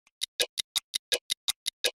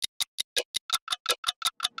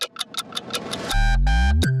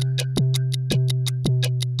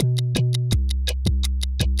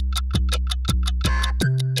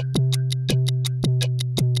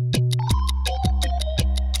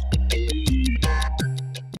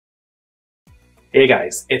Hey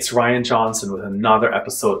guys, it's Ryan Johnson with another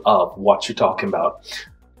episode of What You Talking About.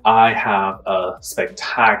 I have a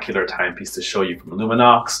spectacular timepiece to show you from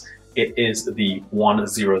Luminox. It is the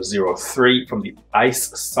 1003 from the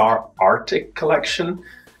Ice-Sar Arctic collection.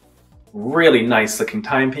 Really nice looking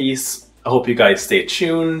timepiece. I hope you guys stay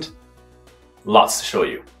tuned. Lots to show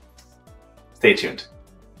you. Stay tuned.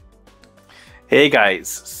 Hey guys,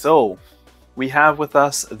 so we have with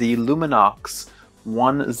us the Luminox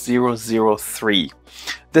 1003.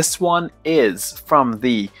 This one is from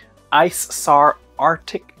the Ice-Sar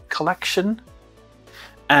Arctic collection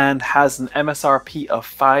and has an MSRP of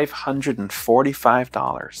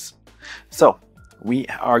 $545. So we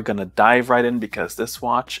are gonna dive right in because this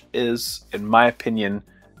watch is, in my opinion,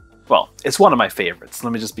 well, it's one of my favorites.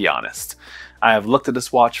 Let me just be honest. I have looked at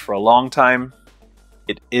this watch for a long time.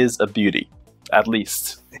 It is a beauty, at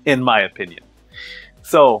least in my opinion.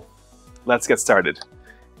 So let's get started.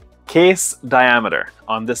 Case diameter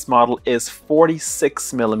on this model is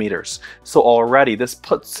 46 millimeters. So already this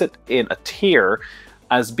puts it in a tier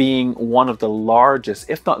as being one of the largest,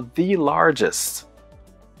 if not the largest,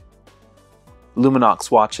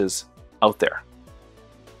 Luminox watches out there.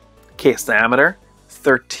 Case diameter,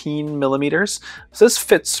 13 millimeters. So this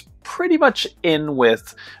fits pretty much in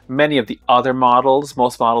with many of the other models.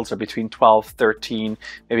 Most models are between 12, 13,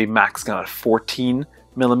 maybe max out at 14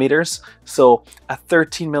 millimeters. So at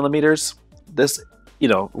 13 millimeters, this,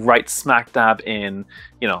 right smack dab in,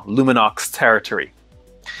 Luminox territory.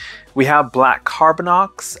 We have black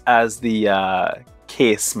Carbonox as the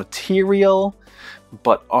case material,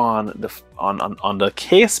 but on the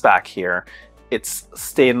case back here, it's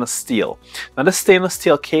stainless steel. Now this stainless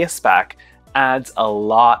steel case back adds a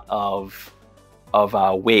lot of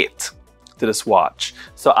weight to this watch.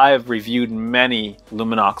 So I have reviewed many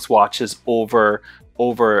Luminox watches over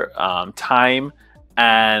time,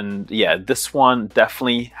 and yeah, this one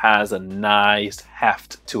definitely has a nice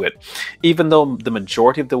heft to it. Even though the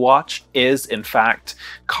majority of the watch is in fact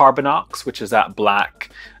Carbonox, which is that black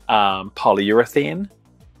polyurethane,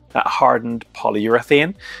 that hardened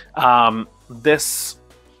polyurethane, that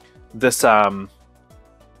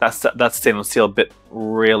stainless steel bit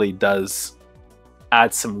really does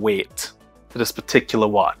add some weight to this particular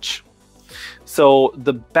watch. So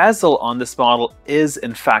the bezel on this model is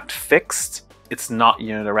in fact fixed. It's not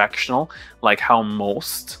unidirectional like how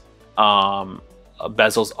most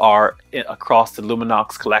bezels are across the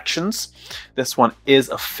Luminox collections. This one is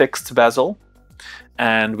a fixed bezel,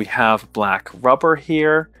 and we have black rubber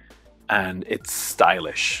here, and it's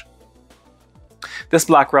stylish. This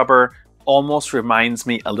black rubber almost reminds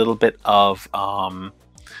me a little bit of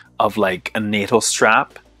like a NATO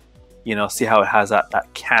strap. See how it has that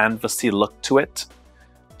canvasy look to it?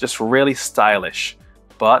 Just really stylish,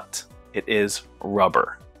 but it is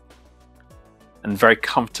rubber. And very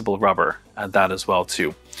comfortable rubber at that as well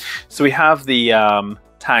too. So we have the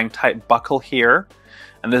tang type buckle here,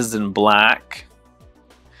 and this is in black.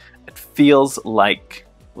 It feels like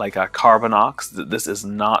a Carbonox. This is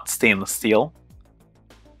not stainless steel.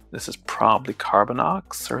 This is probably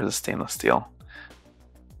Carbonox, or is it stainless steel?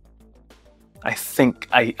 I think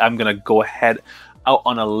I'm gonna go ahead out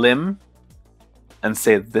on a limb and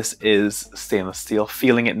say this is stainless steel.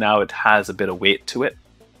 Feeling it now, it has a bit of weight to it.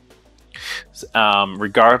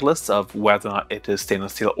 Regardless of whether or not it is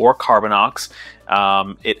stainless steel or Carbonox,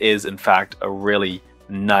 it is in fact a really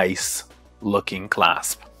nice looking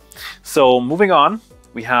clasp. So moving on,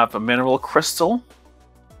 we have a mineral crystal.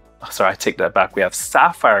 Sorry, I take that back. We have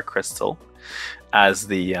sapphire crystal as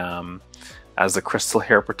the crystal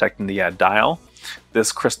here protecting the dial.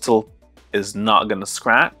 This crystal is not going to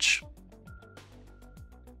scratch.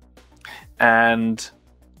 And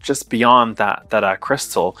just beyond that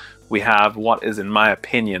crystal, we have what is, in my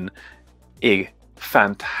opinion, a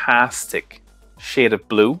fantastic shade of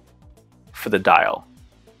blue for the dial.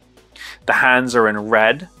 The hands are in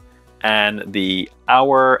red, and the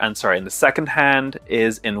the second hand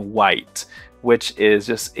is in white, which is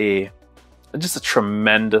just a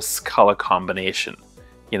tremendous color combination,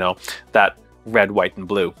 that red, white, and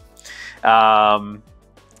blue.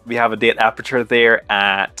 We have a date aperture there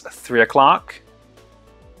at 3 o'clock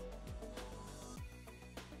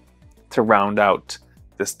to round out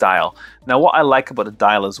this dial. Now what I like about the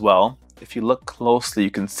dial as well, if you look closely, you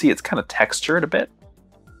can see it's kind of textured a bit.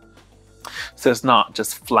 So it's not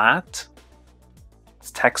just flat, it's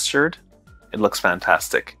textured. It looks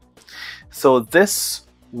fantastic. So this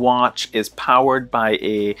watch is powered by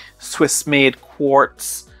a Swiss-made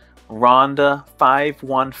quartz Ronda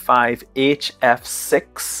 515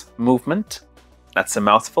 HF6 movement. That's a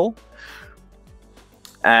mouthful.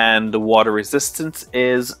 and the water resistance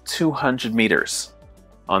is 200 meters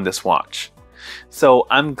on this watch. So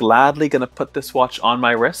I'm gladly going to put this watch on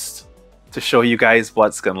my wrist to show you guys what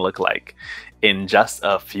it's going to look like in just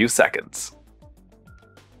a few seconds.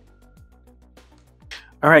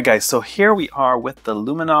 Alright guys, so here we are with the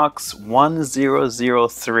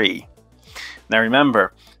Luminox1003. Now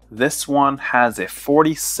remember, this one has a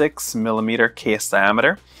 46mm case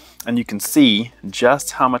diameter, and you can see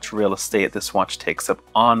just how much real estate this watch takes up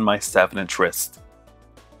on my 7-inch wrist.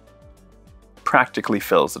 Practically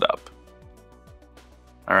fills it up.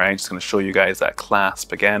 Alright, just going to show you guys that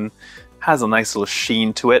clasp again. Has a nice little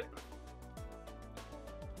sheen to it.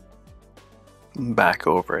 Back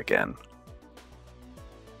over again.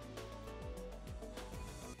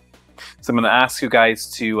 So I'm going to ask you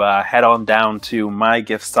guys to head on down to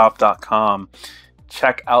mygiftstop.com.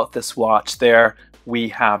 Check out this watch there. We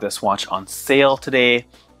have this watch on sale today.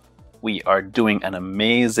 We are doing an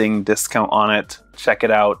amazing discount on it. Check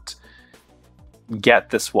it out.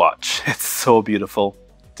 Get this watch. It's so beautiful,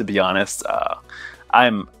 to be honest.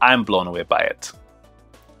 I'm blown away by it.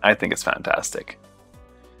 I think it's fantastic.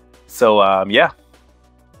 So yeah.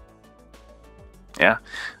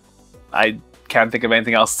 I can't think of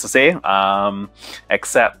anything else to say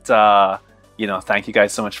except you know, thank you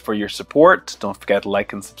guys so much for your support. Don't forget to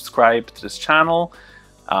like and subscribe to this channel.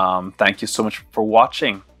 Thank you so much for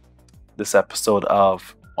watching this episode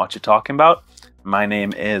of What You Talking About. My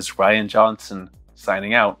name is Ryan Johnson,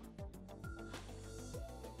 signing out.